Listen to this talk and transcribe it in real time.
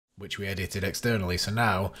which we edited externally. So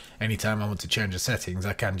now, anytime I want to change the settings,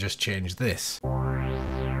 I can just change this.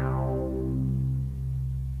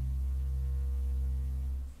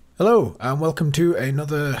 Hello, and welcome to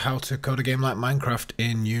another How to Code a Game Like Minecraft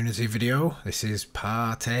in Unity video. This is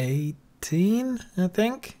part 18, I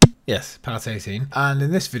think. Yes, part 18. And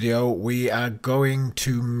in this video, we are going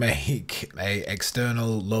to make a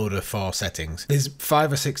external loader for settings. There's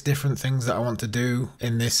 5 or 6 different things that I want to do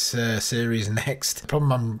in this series next. The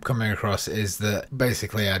problem I'm coming across is that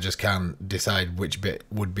basically I just can't decide which bit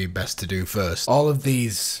would be best to do first. All of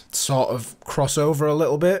these sort of cross over a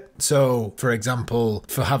little bit. So, for example,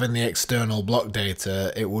 for having the external block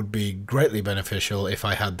data, it would be greatly beneficial if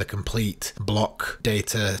I had the complete block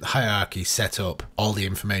data hierarchy set up, all the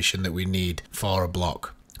information that we need for a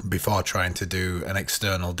block before trying to do an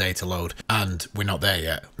external data load, and we're not there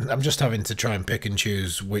yet. I'm just having to try and pick and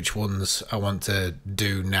choose which ones I want to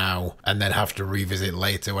do now and then have to revisit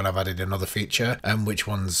later when I've added another feature, and which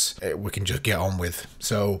ones we can just get on with.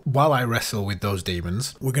 So while I wrestle with those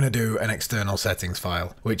demons, we're going to do an external settings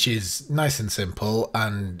file, which is nice and simple,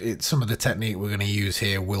 and some of the technique we're going to use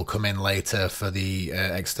here will come in later for the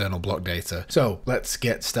external block data. So let's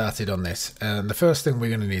get started on this. And the first thing we're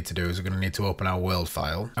going to need to do is we're going to need to open our world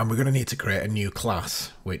file. And we're going to need to create a new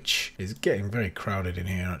class, which is getting very crowded in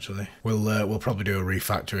here actually. We'll probably do a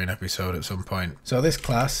refactoring episode at some point. So this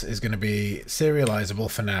class is going to be serializable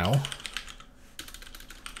for now,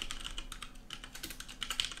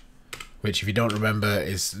 which if you don't remember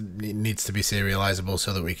it needs to be serializable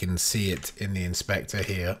so that we can see it in the inspector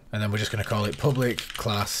here. And then we're just going to call it public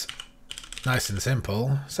class, nice and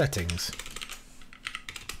simple, settings.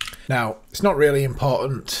 Now, it's not really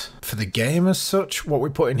important for the game as such, what we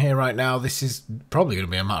put in here right now. This is probably going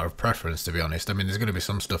to be a matter of preference, to be honest. I mean, there's going to be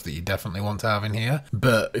some stuff that you definitely want to have in here,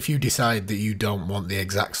 but if you decide that you don't want the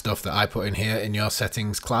exact stuff that I put in here in your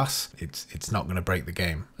settings class, it's not going to break the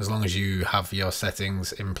game. As long as you have your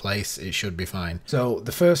settings in place, it should be fine. So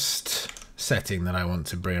the first setting that I want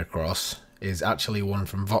to bring across is actually one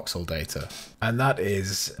from voxel data, and that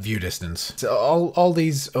is view distance. So all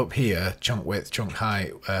these up here, chunk width, chunk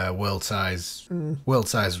height, world size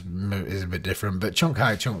is a bit different, but chunk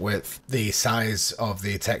height, chunk width, the size of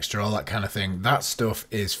the texture, all that kind of thing, that stuff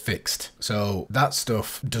is fixed. So that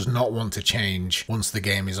stuff does not want to change once the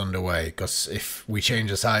game is underway, because if we change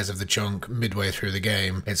the size of the chunk midway through the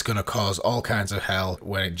game, it's going to cause all kinds of hell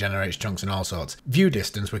when it generates chunks and all sorts. View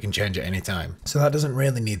distance we can change at any time, so that doesn't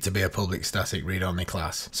really need to be a public static read-only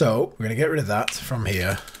class. So we're going to get rid of that from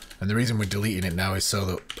here, and the reason we're deleting it now is so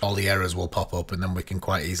that all the errors will pop up and then we can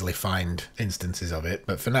quite easily find instances of it.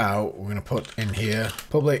 But for now we're going to put in here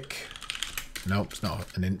public, nope, it's not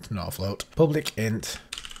an int, not a float, public int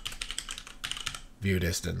view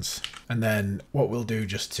distance. And then what we'll do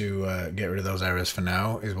just to get rid of those errors for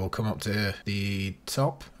now is we'll come up to the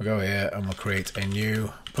top, we'll go here and we'll create a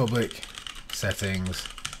new public settings,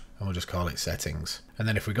 and we'll just call it settings. And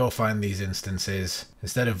then if we go find these instances,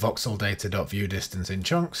 instead of voxel data.view distance in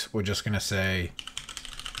chunks, we're just going to say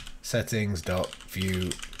settings.view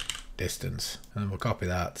distance. And then we'll copy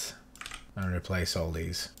that and replace all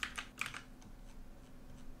these.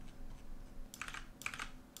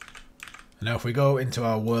 And now if we go into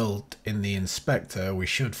our world in the inspector, we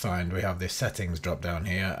should find we have this settings drop down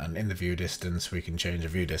here, and in the view distance we can change the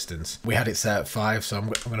view distance. We had it set at 5, so I'm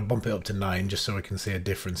going to bump it up to 9 just so we can see a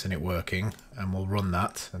difference in it working, and we'll run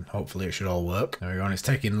that and hopefully it should all work. There we go, and it's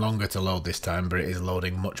taking longer to load this time, but it is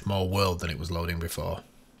loading much more world than it was loading before.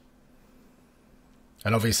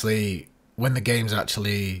 And obviously when the game's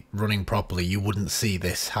actually running properly you wouldn't see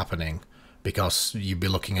this happening, because you'd be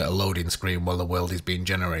looking at a loading screen while the world is being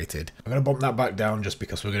generated. I'm going to bump that back down just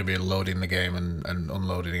because we're going to be loading the game and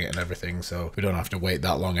unloading it and everything, so we don't have to wait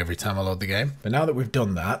that long every time I load the game. But now that we've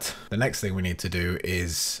done that, the next thing we need to do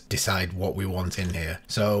is decide what we want in here.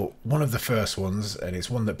 So one of the first ones, and it's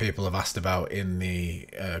one that people have asked about in the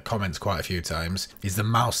comments quite a few times, is the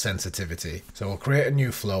mouse sensitivity. So we'll create a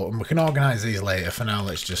new float, and we can organize these later. For now,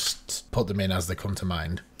 let's just put them in as they come to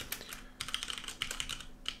mind.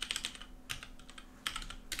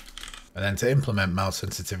 And then to implement mouse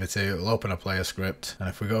sensitivity, we'll open a player script, and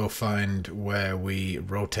if we go find where we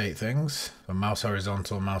rotate things, so mouse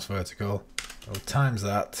horizontal, mouse vertical, we'll times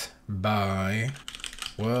that by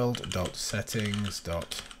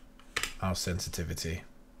world.settings.mouse sensitivity.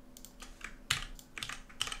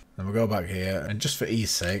 Then we'll go back here, and just for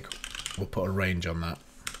ease sake, we'll put a range on that.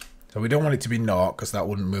 So we don't want it to be 0 because that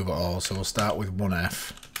wouldn't move at all, so we'll start with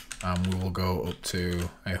 1F, and we will go up to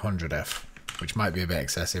 100F. Which might be a bit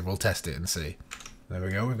excessive. We'll test it and see. There we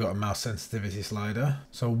go, we've got a mouse sensitivity slider.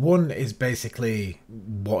 So 1 is basically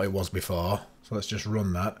what it was before. So let's just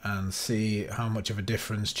run that and see how much of a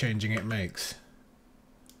difference changing it makes.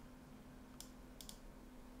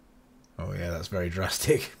 Oh yeah, that's very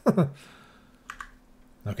drastic.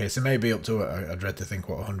 Okay, so maybe up to I dread to think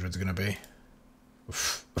what 100 is going to be.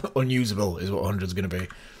 Unusable is what 100 is going to be.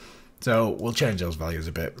 So we'll change those values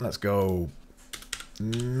a bit. Let's go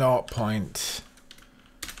 0.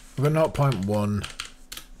 We've got 0.1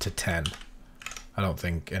 to 10. I don't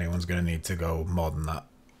think anyone's going to need to go more than that.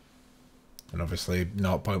 And obviously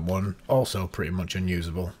 0.1 also pretty much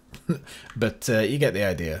unusable. But you get the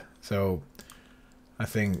idea. So I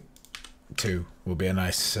think 2 will be a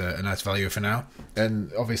nice value for now.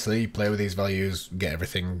 And obviously play with these values, get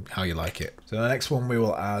everything how you like it. So the next one we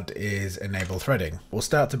will add is enable threading. We'll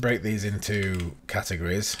start to break these into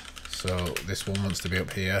categories. So this one wants to be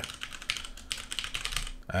up here.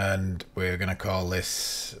 And we're going to call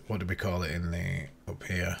this, what did we call it in the up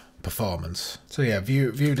here? Performance. So yeah,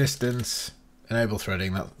 view distance, enable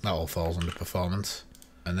threading, that all falls under performance.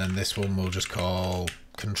 And then this one we'll just call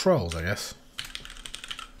controls, I guess.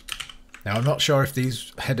 Now I'm not sure if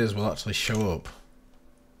these headers will actually show up,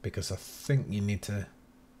 because I think you need to...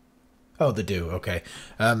 Oh, they do, okay.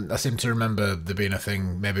 I seem to remember there being a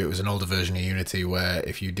thing, maybe it was an older version of Unity, where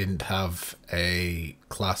if you didn't have a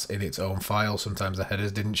class in its own file, sometimes the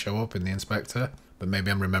headers didn't show up in the inspector. But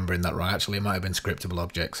maybe I'm remembering that wrong. Actually, it might have been scriptable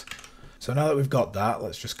objects. So now that we've got that,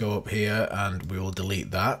 let's just go up here and we will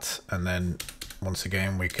delete that. And then once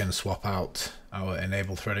again, we can swap out our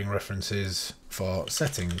enable threading references for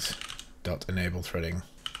settings.enable threading.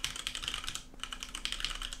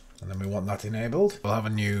 And then we want that enabled. We'll have a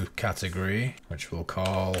new category, which we'll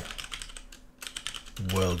call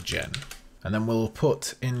WorldGen. And then we'll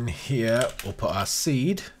put in here, we'll put our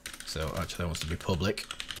seed. So actually that wants to be public.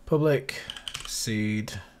 Public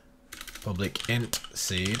seed, public int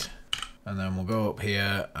seed. And then we'll go up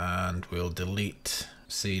here and we'll delete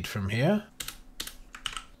seed from here.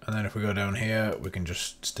 And then if we go down here, we can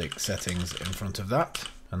just stick settings in front of that.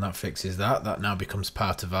 And that fixes that. That now becomes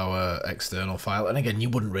part of our external file. And again, you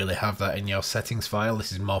wouldn't really have that in your settings file.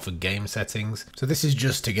 This is more for game settings. So this is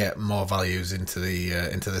just to get more values into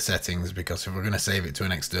the settings, because if we're going to save it to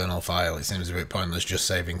an external file, it seems a bit pointless just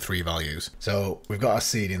saving 3 values. So we've got our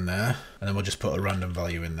seed in there, and then we'll just put a random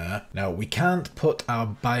value in there. Now we can't put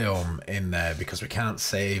our biome in there because we can't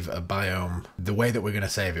save a biome. The way that we're going to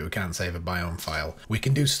save it, we can't save a biome file. We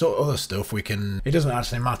can do other stuff. It doesn't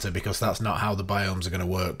actually matter because that's not how the biomes are going to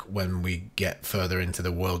work when we get further into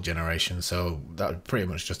the world generation, so that pretty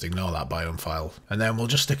much just ignore that biome file. And then we'll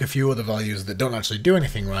just stick a few other values that don't actually do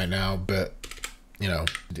anything right now, but you know,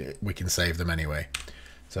 we can save them anyway.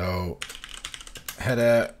 So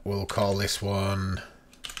header, we'll call this one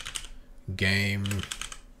GameData.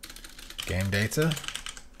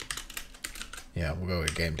 Yeah, we'll go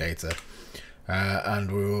with GameData.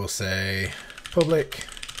 And we will say public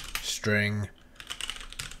string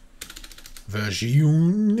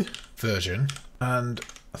version, and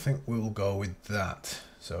I think we will go with that.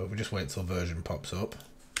 So if we just wait till version pops up,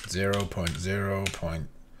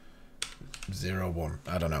 0.0.01,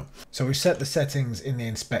 I don't know. So we've set the settings in the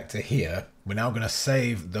inspector here. We're now going to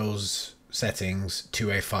save those settings to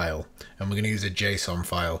a file, and we're going to use a JSON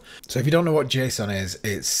file. So if you don't know what JSON is,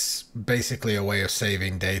 it's basically a way of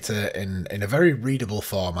saving data in a very readable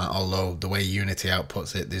format, although the way Unity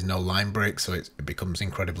outputs it, there's no line break, so it becomes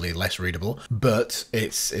incredibly less readable. But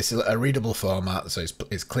it's a readable format, so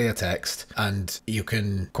it's clear text, and you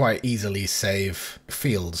can quite easily save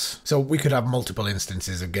fields. So we could have multiple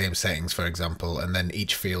instances of game settings, for example, and then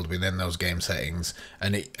each field within those game settings,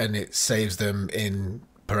 and it saves them in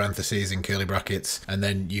parentheses in curly brackets, and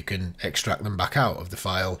then you can extract them back out of the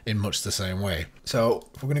file in much the same way. So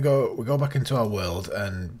if we're going to go back into our world,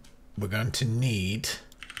 and we're going to need,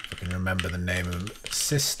 if I can remember the name of them,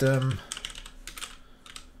 system.io,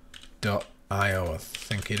 I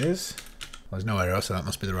think it is. Well, there's no error, so that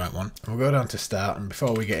must be the right one. We'll go down to start, and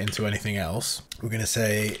before we get into anything else, we're going to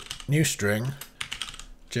say new string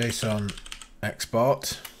JSON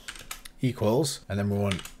Export equals, and then we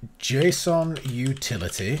want JSON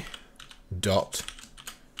utility dot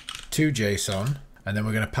to JSON, and then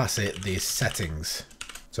we're going to pass it these settings.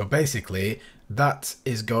 So basically that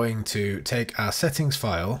is going to take our settings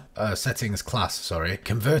file, settings class, sorry,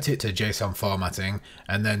 convert it to JSON formatting,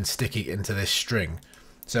 and then stick it into this string.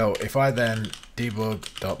 So if I then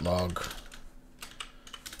debug.log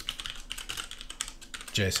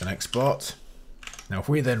JSON export, now if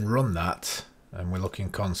we then run that, and we look in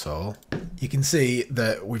console, you can see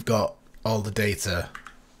that we've got all the data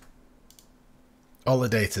all the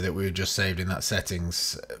data that we've just saved in that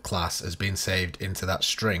settings class has been saved into that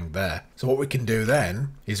string there. So what we can do then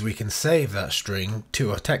is we can save that string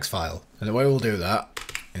to a text file. And the way we'll do that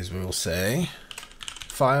is we'll say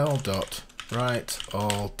file.write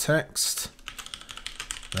all text.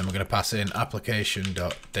 Then we're going to pass in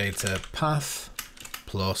application.data path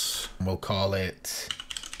plus, we'll call it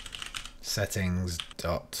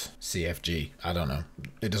settings.cfg. I don't know.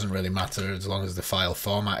 It doesn't really matter as long as the file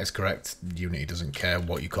format is correct. Unity doesn't care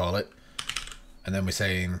what you call it. And then we're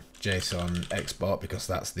saying JSON Export because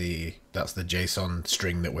that's the JSON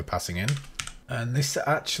string that we're passing in. And this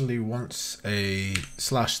actually wants a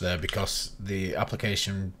slash there because the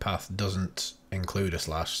application path doesn't include a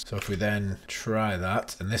slash. So if we then try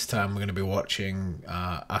that, and this time we're going to be watching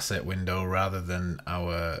our asset window rather than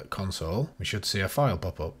our console, we should see a file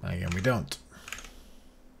pop up. Again, we don't.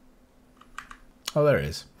 Oh, there it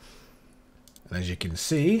is. And as you can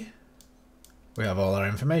see, we have all our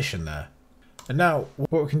information there. And now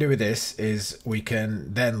what we can do with this is we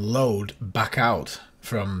can then load back out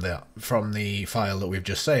from the file that we've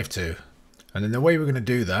just saved to. And then the way we're going to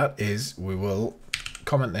do that is we will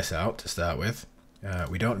comment this out to start with.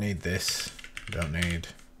 We don't need this, we don't need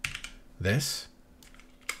this.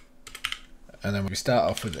 And then we start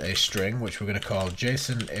off with a string which we're going to call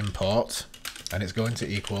JSON import, and it's going to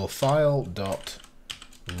equal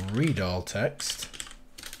file.readAllText,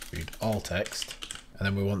 read all text. And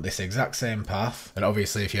then we want this exact same path. And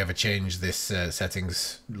obviously if you ever change this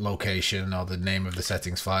settings location or the name of the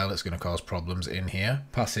settings file, it's going to cause problems in here.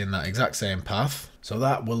 Pass in that exact same path. So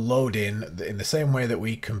that will load in the same way that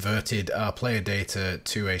we converted our player data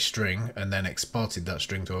to a string and then exported that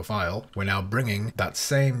string to a file. We're now bringing that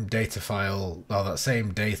same data file or that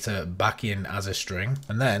same data back in as a string.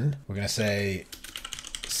 And then we're going to say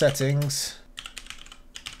settings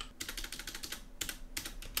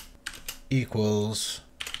equals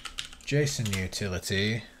JSON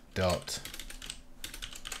utility dot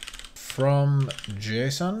from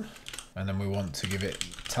JSON, and then we want to give it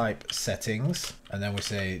type settings, and then we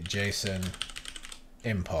say JSON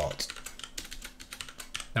import.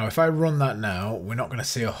 Now if I run that now, we're not going to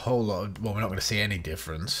see a whole lot of, well, we're not going to see any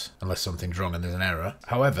difference unless something's wrong and there's an error.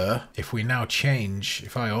 However, if we now change,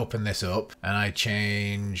 if I open this up and I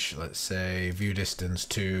change, let's say view distance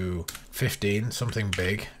to 15, something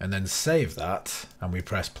big, and then save that and we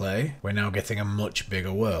press play, we're now getting a much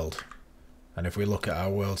bigger world. And if we look at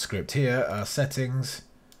our world script here, our settings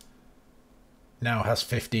now has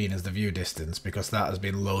 15 as the view distance because that has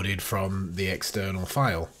been loaded from the external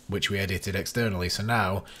file, which we edited externally. So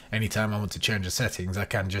now, anytime I want to change the settings, I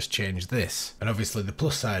can just change this. And obviously the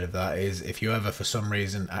plus side of that is if you ever for some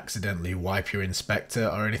reason accidentally wipe your inspector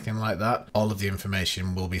or anything like that, all of the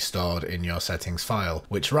information will be stored in your settings file,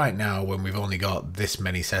 which right now, when we've only got this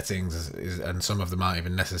many settings and some of them aren't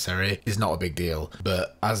even necessary, is not a big deal.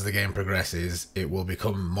 But as the game progresses, it will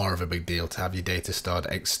become more of a big deal to have your data stored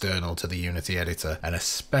external to the Unity editor. And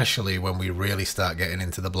especially when we really start getting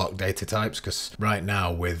into the block data types, because right now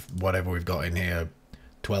with whatever we've got in here,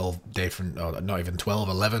 12 different, or not even 12,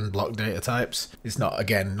 11 block data types, it's not,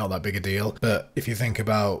 again, not that big a deal. But if you think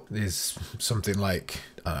about, there's something like,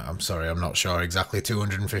 I'm sorry, I'm not sure exactly,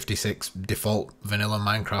 256 default vanilla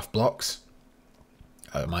Minecraft blocks.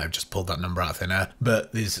 I might have just pulled that number out of thin air,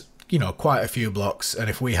 but there's, you know, quite a few blocks, and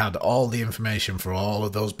if we had all the information for all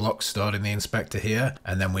of those blocks stored in the inspector here,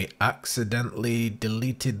 and then we accidentally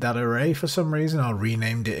deleted that array for some reason, or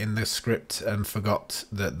renamed it in the script and forgot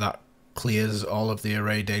that that clears all of the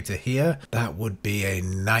array data here, that would be a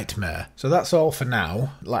nightmare. So that's all for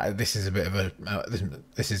now. Like, this is a bit of a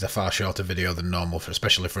this is a far shorter video than normal,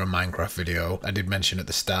 especially for a Minecraft video. I did mention at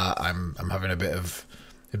the start I'm having a bit of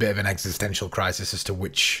an existential crisis as to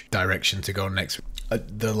which direction to go next.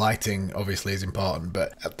 The lighting obviously is important,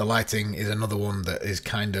 but the lighting is another one that is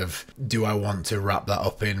kind of, do I want to wrap that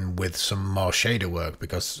up in with some more shader work,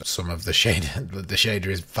 because some of the shader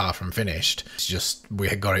is far from finished. It's just we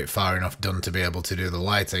had got it far enough done to be able to do the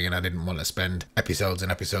lighting, and I didn't want to spend episodes and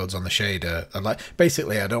episodes on the shader.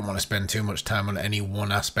 Basically I don't want to spend too much time on any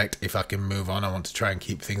one aspect. If I can move on, I want to try and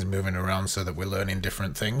keep things moving around so that we're learning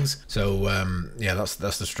different things. So yeah, that's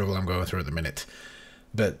the struggle I'm going through at the minute,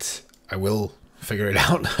 but I will figure it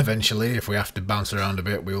out eventually. If we have to bounce around a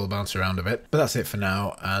bit, we will bounce around a bit. But that's it for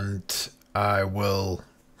now, and I will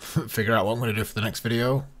figure out what I'm going to do for the next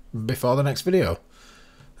video before the next video.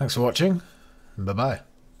 Thanks for watching. Bye bye.